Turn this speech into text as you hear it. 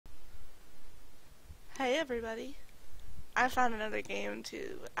Hey everybody. I found another game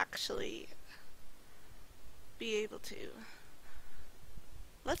to actually be able to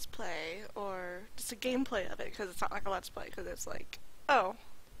let's play, or just a gameplay of it, because it's not like a let's play, because it's like, oh,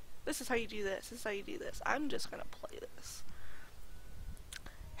 this is how you do this, this is how you do this. I'm just gonna play this.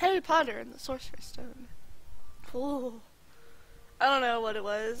 Harry Potter and the Sorcerer's Stone. Ooh. I don't know what it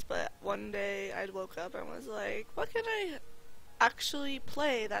was, but one day I woke up and was like, what can I actually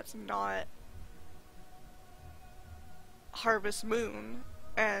play that's not Harvest Moon,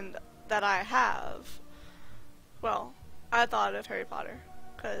 and that I have? Well, I thought of Harry Potter,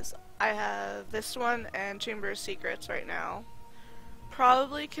 because I have this one and Chamber of Secrets right now.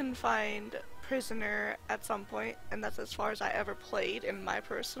 Probably can find Prisoner at some point, and that's as far as I ever played in my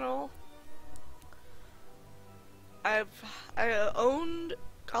personal. I owned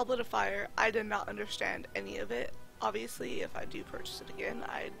Goblet of Fire. I did not understand any of it. Obviously, if I do purchase it again,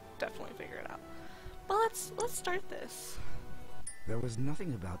 I'd definitely figure it out. But let's start this. There was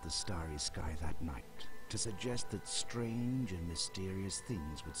nothing about the starry sky that night to suggest that strange and mysterious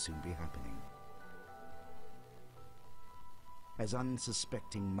things would soon be happening. As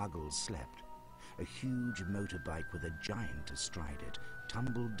unsuspecting muggles slept, a huge motorbike with a giant astride it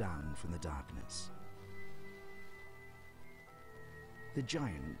tumbled down from the darkness. The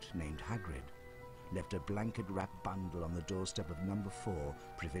giant, named Hagrid, left a blanket-wrapped bundle on the doorstep of number 4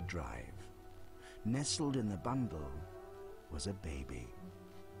 Privet Drive. Nestled in the bundle was a baby.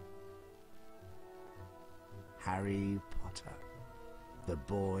 Harry Potter, the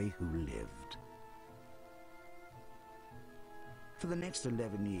boy who lived. For the next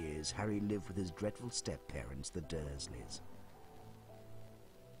 11 years, Harry lived with his dreadful step-parents, the Dursleys.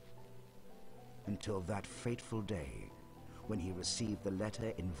 Until that fateful day, when he received the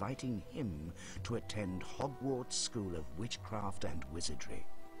letter inviting him to attend Hogwarts School of Witchcraft and Wizardry.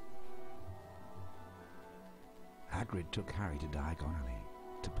 Hagrid took Harry to Diagon Alley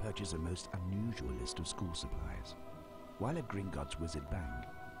to purchase a most unusual list of school supplies. While at Gringotts Wizard Bank,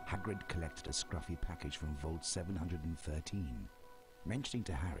 Hagrid collected a scruffy package from Vault 713, mentioning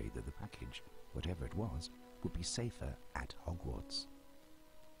to Harry that the package, whatever it was, would be safer at Hogwarts.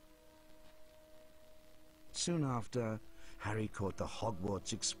 Soon after, Harry caught the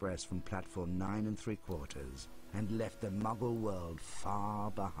Hogwarts Express from platform 9 3/4 and left the Muggle world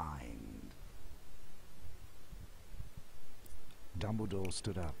far behind. Dumbledore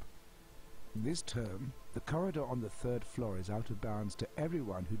stood up. This term, the corridor on the 3rd floor is out of bounds to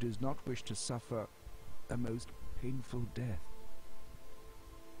everyone who does not wish to suffer a most painful death.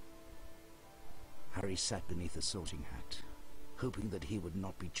 Harry sat beneath a sorting hat, hoping that he would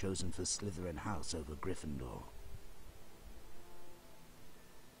not be chosen for Slytherin House over Gryffindor.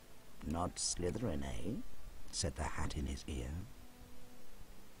 Not Slytherin, eh? Said the hat in his ear.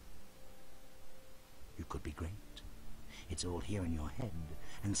 You could be great. It's all here in your head,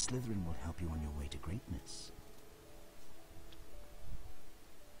 and Slytherin will help you on your way to greatness.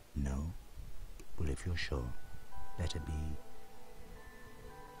 No? Well, if you're sure, let it be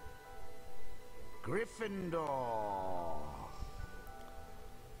Gryffindor.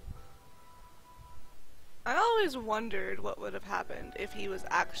 I always wondered what would have happened if he was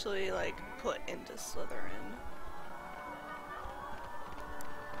actually, like, put into Slytherin.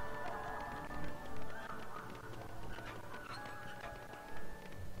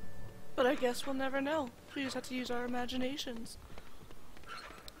 But I guess we'll never know. We just have to use our imaginations.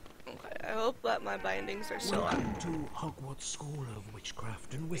 Okay, I hope that my bindings are still on. Welcome to Hogwarts School of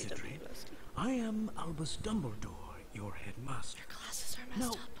Witchcraft and Wizardry. I am Albus Dumbledore, your headmaster. Your glasses are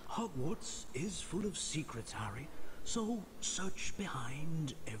messed up. Hogwarts is full of secrets, Harry, so search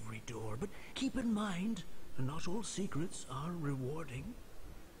behind every door. But keep in mind, not all secrets are rewarding.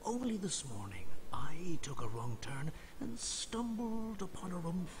 Only this morning, I took a wrong turn and stumbled upon a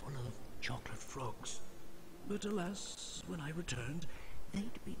room full of chocolate frogs. But alas, when I returned,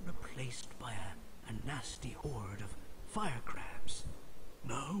 they'd been replaced by a nasty horde of fire crabs.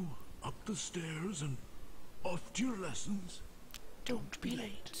 Now, up the stairs and off to your lessons. Don't be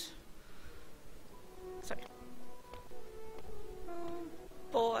late. Sorry. Oh,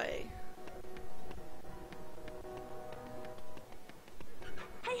 boy.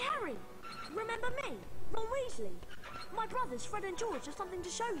 Hey Harry, remember me? Ron Weasley. My brothers Fred and George have something to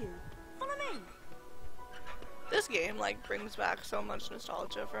show you. Follow me. This game, like, brings back so much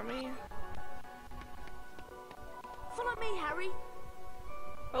nostalgia for me. Follow me, Harry.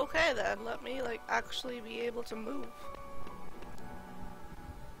 Okay then, let me, like, actually be able to move.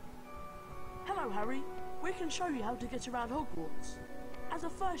 Hello, Harry. We can show you how to get around Hogwarts. As a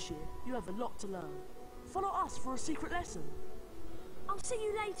first year, you have a lot to learn. Follow us for a secret lesson. I'll see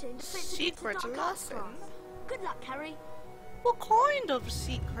you later in Defense Against the Secret Dark Arts lesson? class. Good luck, Harry. What kind of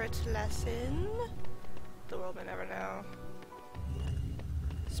secret lesson? The world may never know.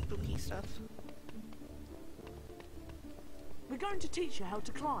 Spooky stuff. We're going to teach you how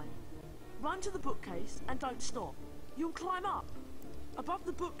to climb. Run to the bookcase and don't stop. You'll climb up. Above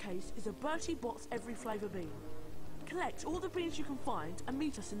the bookcase is a Bertie Bott's Every Flavour bean. Collect all the beans you can find and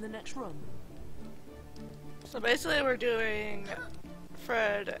meet us in the next room. So basically we're doing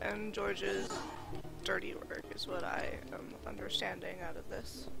Fred and George's dirty work is what I am understanding out of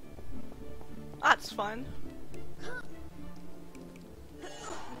this. That's fun.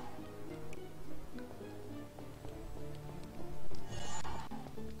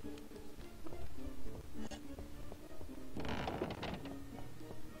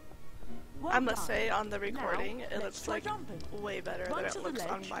 Well I must done. say, on the recording, Now, it let's looks try like jumping. way better Run than to it the looks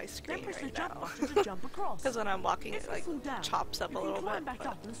on ledge, my then screen press the right jump now. button to jump across. Because when I'm walking, If it you like fall down, chops up you a little can climb bit. back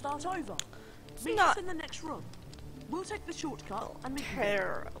up and start over. Meet not us in the next room. We'll take the shortcut and meet you.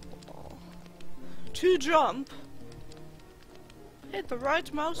 Terrible. To jump, hit the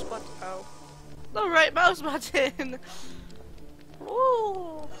right mouse button. Oh, the right mouse button. Ooh.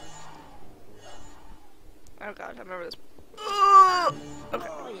 Oh god, I remember this. Okay.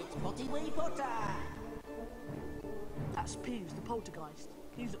 It's Potty Wee Potter! That's Peeves, the poltergeist.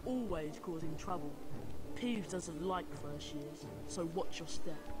 He's always causing trouble. Peeves doesn't like first years, so watch your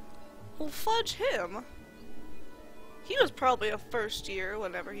step. Well, fudge him. He was probably a first year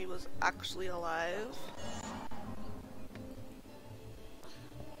whenever he was actually alive.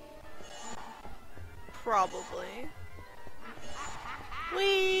 Probably.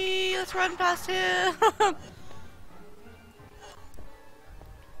 Whee! Let's run past him!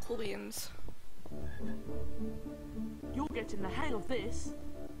 Cool beans. You're getting the hang of this.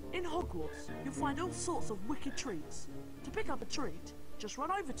 In Hogwarts, you'll find all sorts of wicked treats. To pick up a treat, just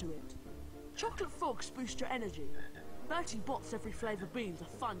run over to it. Chocolate frogs boost your energy. Bertie Bott's Every Flavour beans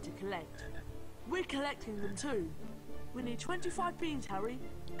are fun to collect. We're collecting them too. We need 25 beans, Harry.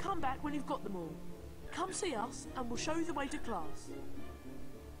 Come back when you've got them all. Come see us and we'll show you the way to class.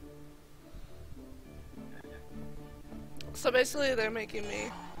 So basically they're making me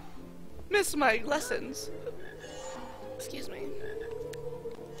miss my lessons. Excuse me.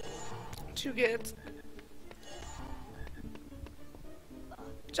 To get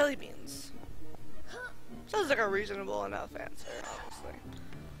jelly beans. Sounds like a reasonable enough answer, honestly.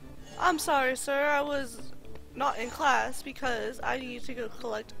 I'm sorry, sir, I was not in class because I need to go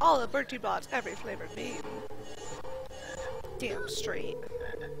collect all of Bertie Bott's Every Flavored bean. Damn straight.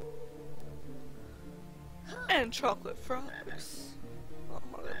 And chocolate frogs. Oh,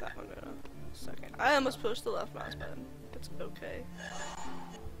 I'll get that one in a second. I almost pushed the left mouse button. It's okay.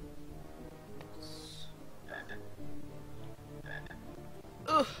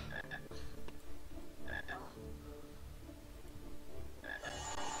 Ugh.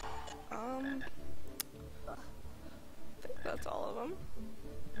 I think that's all of them.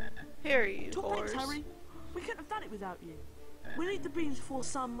 Here, you Thanks, whores. Harry. We couldn't have done it without you. We need the beans for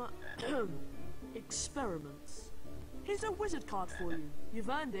some experiments. Here's a wizard card for you. You've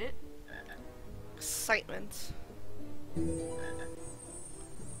earned it. Excitement.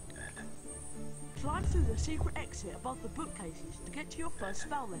 Climb through the secret exit above the bookcases to get to your first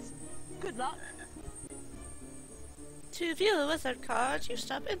spell lesson. Good luck. To view the wizard cards, you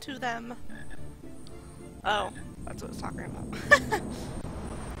step into them. Oh, that's what it's talking about.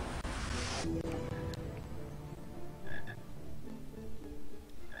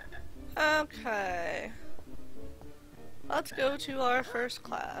 Okay. Let's go to our first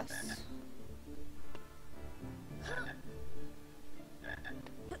class.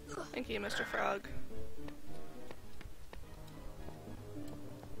 Thank you, Mr. Frog.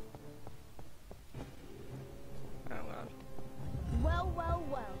 Oh god. Well, well,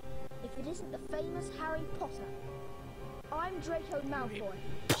 well. If it isn't the famous Harry Potter. I'm Draco Malfoy. You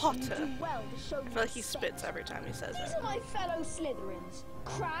Potter. do well to show me I feel like he respect. spits every time he says These it. are my fellow Slytherins,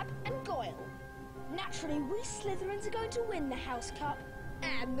 Crabbe and Goyle. Naturally, we Slytherins are going to win the House Cup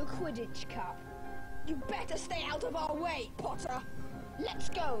and the Quidditch Cup. You better stay out of our way, Potter. Let's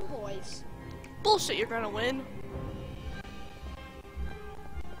go, boys. Bullshit, you're gonna win.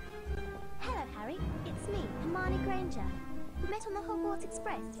 Hello, Harry. It's me, Hermione Granger. We met on the Hogwarts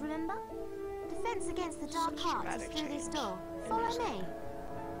Express, remember? Defense against the dark Such arts is dramatic through this change. door. Follow me.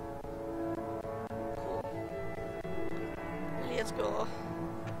 Let's go.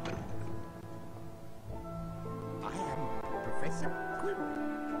 I am Professor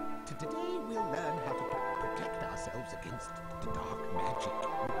Quirrell. Today we'll learn how to protect ourselves against the dark magic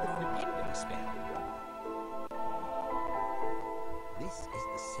with the Flipendo spell. This This is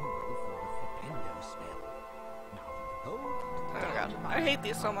the symbol for the flipendo spell. Now hold Oh down god, the I hate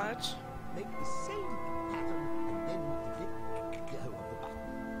these so much. Make the same pattern and then let go of the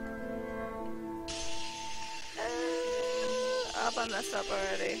button. Up, I messed up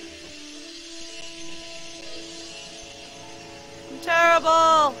already. I'm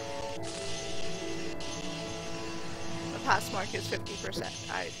terrible! The pass mark is 50%.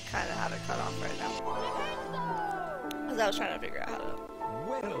 I kind of have it cut off right now. Because I was trying to figure out how to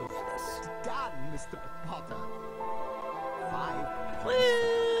Well move this. done, Mr. Potter. 5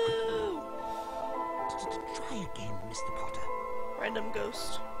 Woo! Try again, Mr. Potter. Random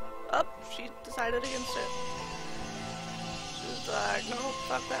ghost. Oh, she decided against it. She was like, no,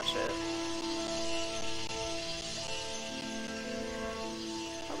 fuck that shit.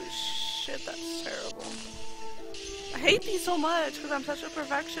 Holy shit, that's terrible. I hate these so much because I'm such a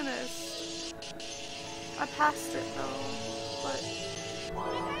perfectionist. I passed it though, but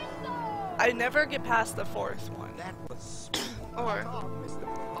I never get past the fourth one. That was Or Mr.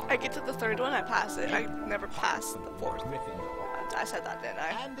 Potter. I get to the third one, I pass it. I never pass the fourth. Gryffindor. I said that, didn't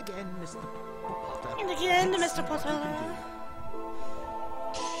I? And again, Mr. Potter. And again, Mr. Potter.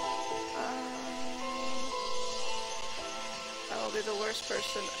 I will be the worst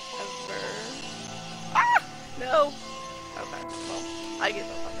person ever. Ah! No! Okay, well, I give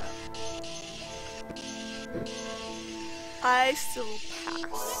up on that. I still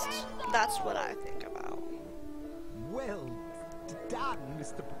passed. That's what I think about. Well done,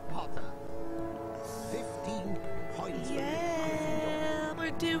 Mr. Potter. 15 points for Yeah,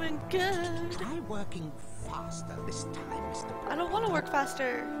 we're doing Gryffindor. good. Try working faster this time, Mr. Potter. I don't want to work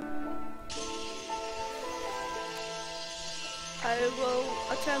faster. I will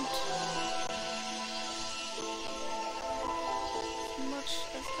attempt as much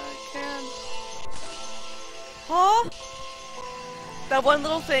as I can. Huh? That one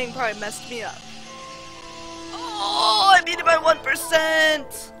little thing probably messed me up. Oh, I beat it by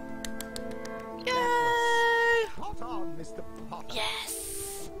 1%! Yay! Spot on, Mr. Potter.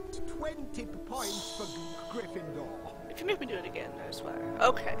 Yes! 20 points for Gryffindor. If you make me do it again, I swear.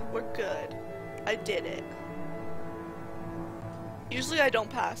 Okay, we're good. I did it. Usually I don't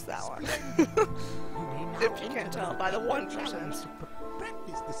pass that one. If you can't tell by the 1%.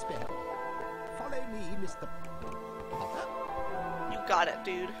 Practice the spell. Follow me, Mr. Potter. You got it,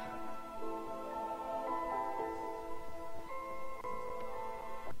 dude.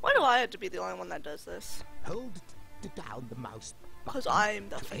 Why do I have to be the only one that does this? Hold down the mouse Because button I'm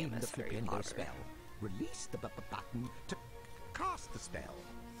the to aim the famous Harry flipendo Potter. spell. Release the button to cast the spell.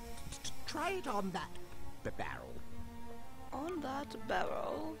 Try it on that barrel. On that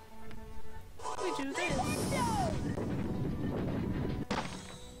barrel, we do this.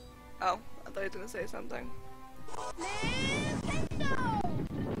 Oh, I thought he was gonna say something.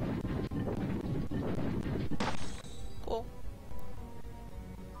 Cool.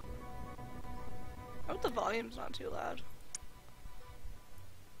 I hope the volume's not too loud.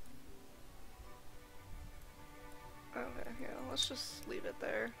 Okay, yeah, let's just leave it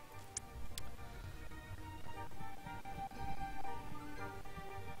there.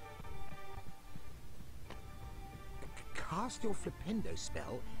 Cast your flipendo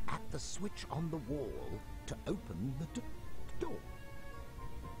spell at the switch on the wall to open the door.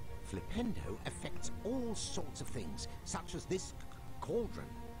 Flipendo affects all sorts of things, such as this cauldron.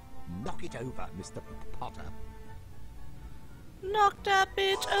 Knock it over, Mr. Potter. Knock that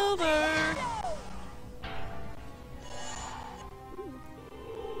bitch over!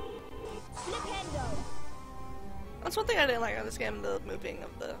 Flipendo. That's one thing I didn't like on this game, the moving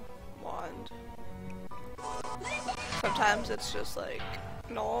of the wand. Sometimes it's just like,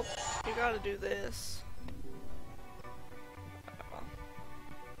 nope, you gotta do this.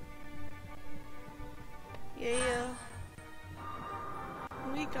 Yeah.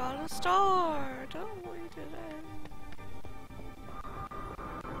 We got a star, don't we today?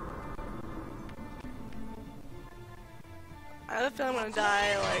 I have a feeling I'm gonna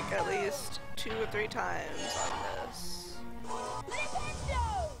die like at least 2 or 3 times on this.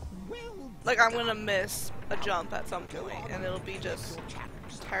 Like I'm gonna miss a jump at some point and it'll be just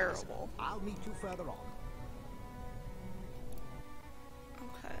terrible. I'll meet you further on.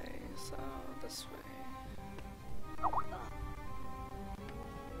 Okay, so this way.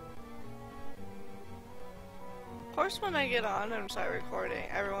 Of course when I get on and start recording,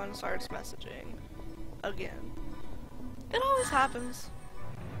 everyone starts messaging again. It always happens.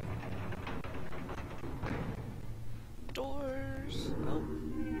 Doors. Oh.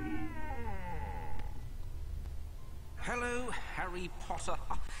 Hello, Harry Potter.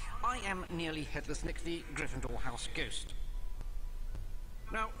 I am nearly Headless Nick, the Gryffindor House Ghost.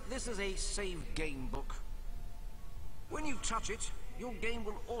 Now, this is a saved game book. When you touch it, your game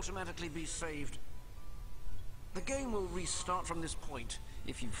will automatically be saved. The game will restart from this point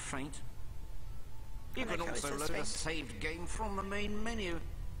if you faint. You can also load a saved game from the main menu.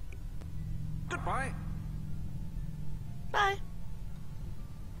 Goodbye. Bye.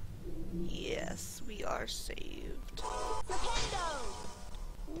 Yes, we are saved.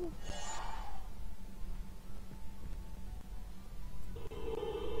 Ooh.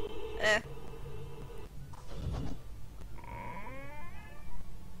 Eh.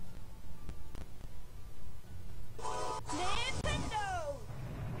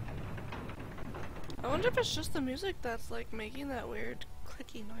 I wonder if it's just the music that's like making that weird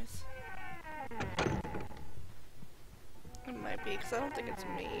clicky noise. It might be, because I don't think it's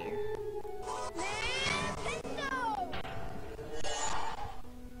me.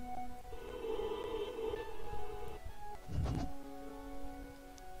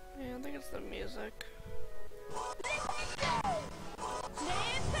 Yeah, I think it's the music.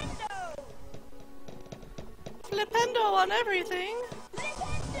 Flipendo on everything!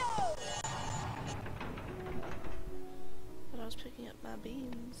 But I was picking up my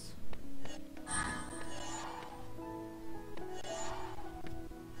beans.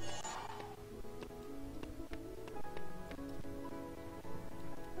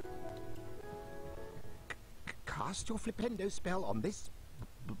 Cast your Flipendo spell on this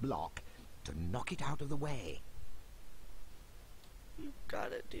block to knock it out of the way. You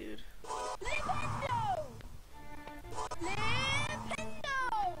got it, dude.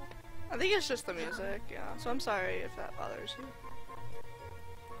 I think it's just the music, yeah. So I'm sorry if that bothers you.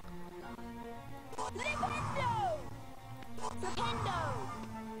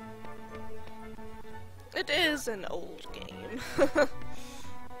 It is an old game.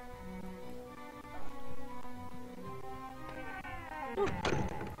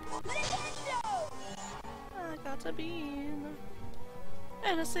 I got a bean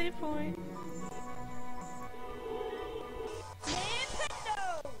and a save point.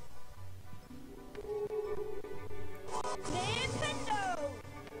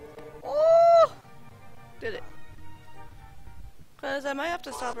 Oh! Did it. Because I might have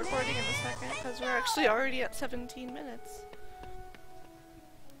to stop recording in a second because we're actually already at 17 minutes.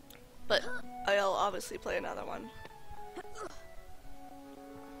 But I'll obviously play another one.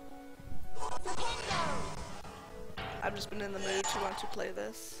 I've just been in the mood to want to play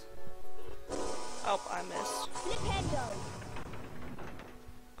this. Oh, I missed.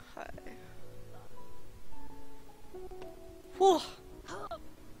 Okay. Whew.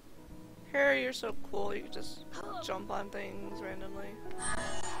 Harry, you're so cool. You can just jump on things randomly.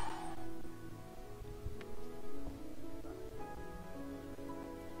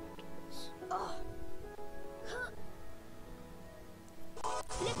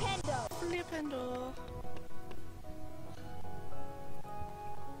 Flipendo.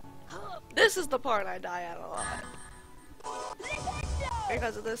 This is the part I die at a lot.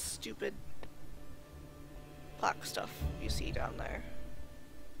 Because of this stupid plaque stuff you see down there.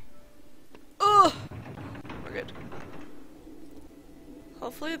 Ugh! We're good.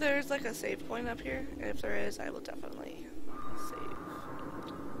 Hopefully there's like a save point up here. And if there is, I will definitely save.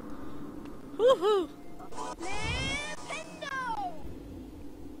 Woohoo!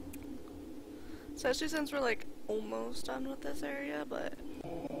 Especially since we're like almost done with this area, but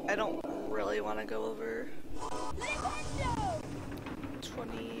I don't really want to go over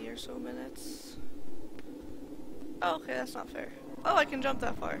 20 or so minutes. Oh, okay, that's not fair. Oh, I can jump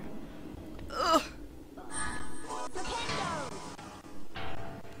that far. Ugh.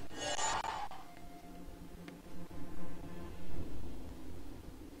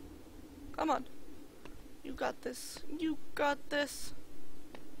 Come on. You got this. You got this.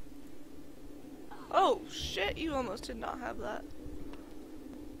 Oh, shit, you almost did not have that.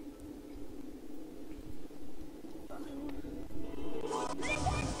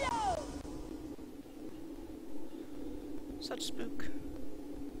 Such spook.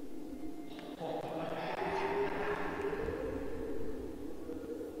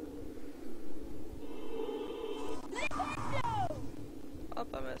 Oh,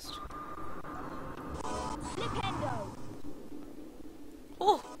 I missed.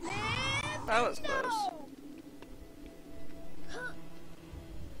 Oh! That was close.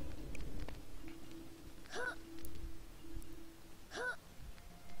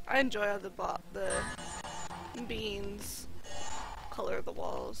 I enjoy how the beans color the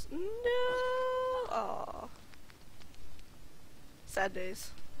walls. No! Aww. Sad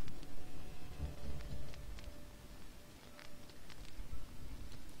days.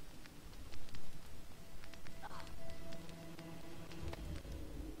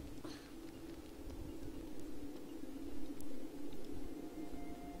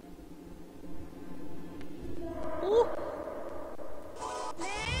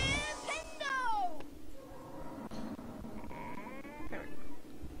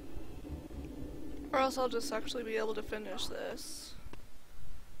 Or else I'll just actually be able to finish this.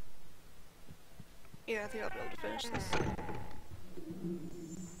 Yeah, I think I'll be able to finish this.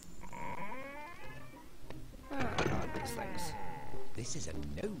 Oh god, these things. This is a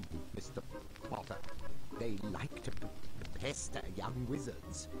no, Mr. Potter. They like to pester young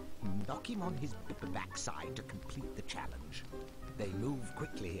wizards. Knock him on his backside to complete the challenge. They move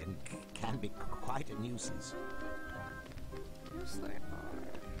quickly and can be quite a nuisance. Yes, they are.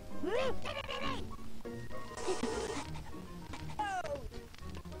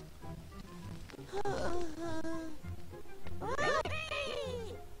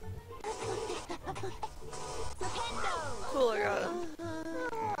 Cool, I got him.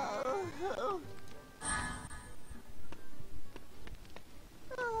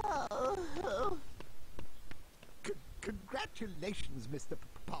 Congratulations, Mr.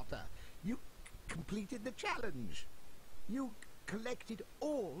 Potter. You completed the challenge. You collected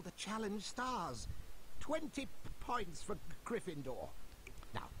all the challenge stars. 20 points for Gryffindor.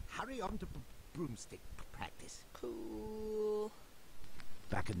 Now, hurry on to broomstick practice. Cool.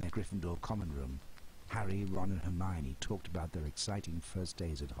 Back in their Gryffindor common room, Harry, Ron and Hermione talked about their exciting first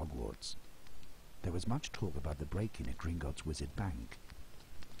days at Hogwarts. There was much talk about the break-in at Gringotts Wizard Bank,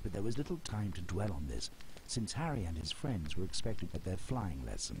 but there was little time to dwell on this, since Harry and his friends were expected at their flying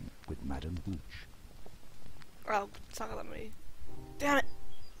lesson with Madame Hooch. Oh, it's not gonna let me. Damn it!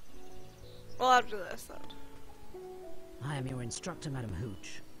 Well, after this, then. I am your instructor, Madame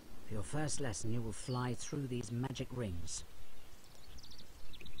Hooch. For your first lesson, you will fly through these magic rings.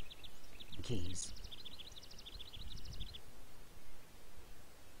 Keys.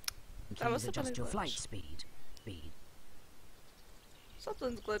 That must Keys have been adjust a your glitch. flight speed.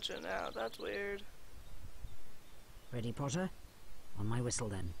 Something's glitching out. That's weird. Ready, Potter? On my whistle,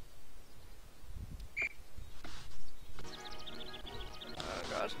 then. Oh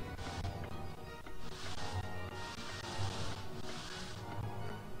god.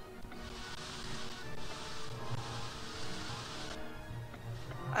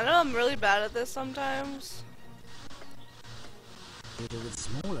 I know I'm really bad at this sometimes. You do with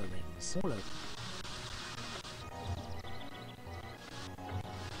smaller rings. Smaller.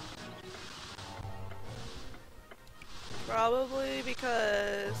 Probably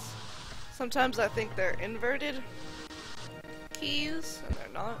because sometimes I think they're inverted keys and they're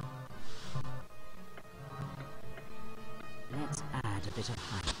not. Let's add a bit of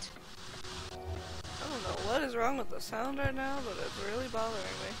height. I don't know what is wrong with the sound right now, but it's really bothering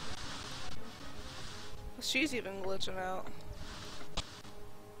me. She's even glitching out.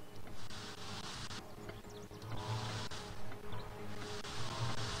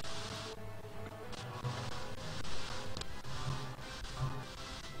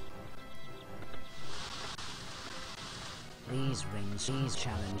 These rings, these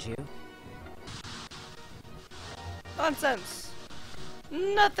challenge you. Nonsense!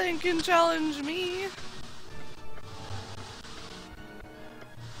 Nothing can challenge me!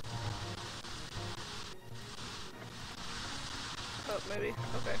 Oh, maybe.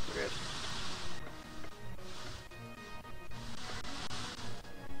 Okay, we're good.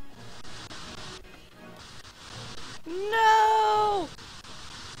 No!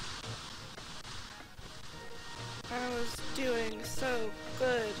 I was doing so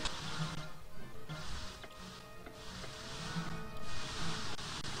good.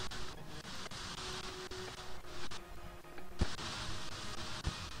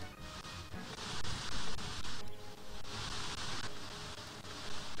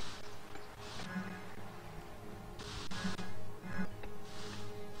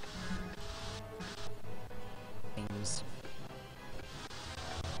 Rings.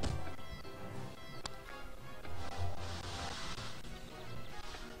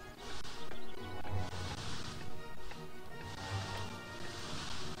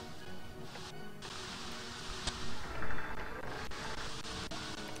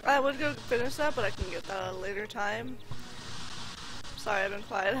 I would go finish that, but I can get that at a later time. Sorry, I've been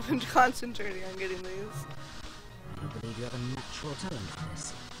quiet. I've been concentrating on getting these. I don't believe you have a natural talent for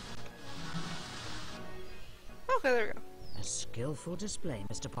this. Okay, there we go. A skillful display,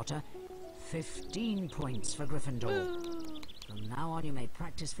 Mr. Potter. 15 points for Gryffindor. Woo. From now on, you may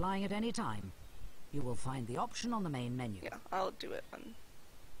practice flying at any time. You will find the option on the main menu. Yeah, I'll do it then.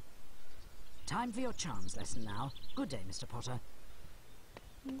 Time for your charms lesson now. Good day, Mr. Potter.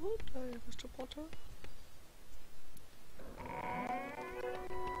 Good day, Mr. Potter.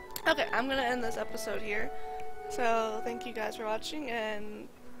 Okay, I'm gonna end this episode here. So, thank you guys for watching, and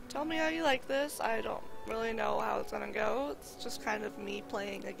tell me how you like this. I don't really know how it's gonna go. It's just kind of me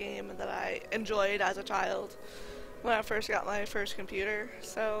playing a game that I enjoyed as a child when I first got my first computer.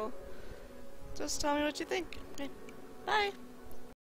 So, Just tell me what you think. Okay. Bye.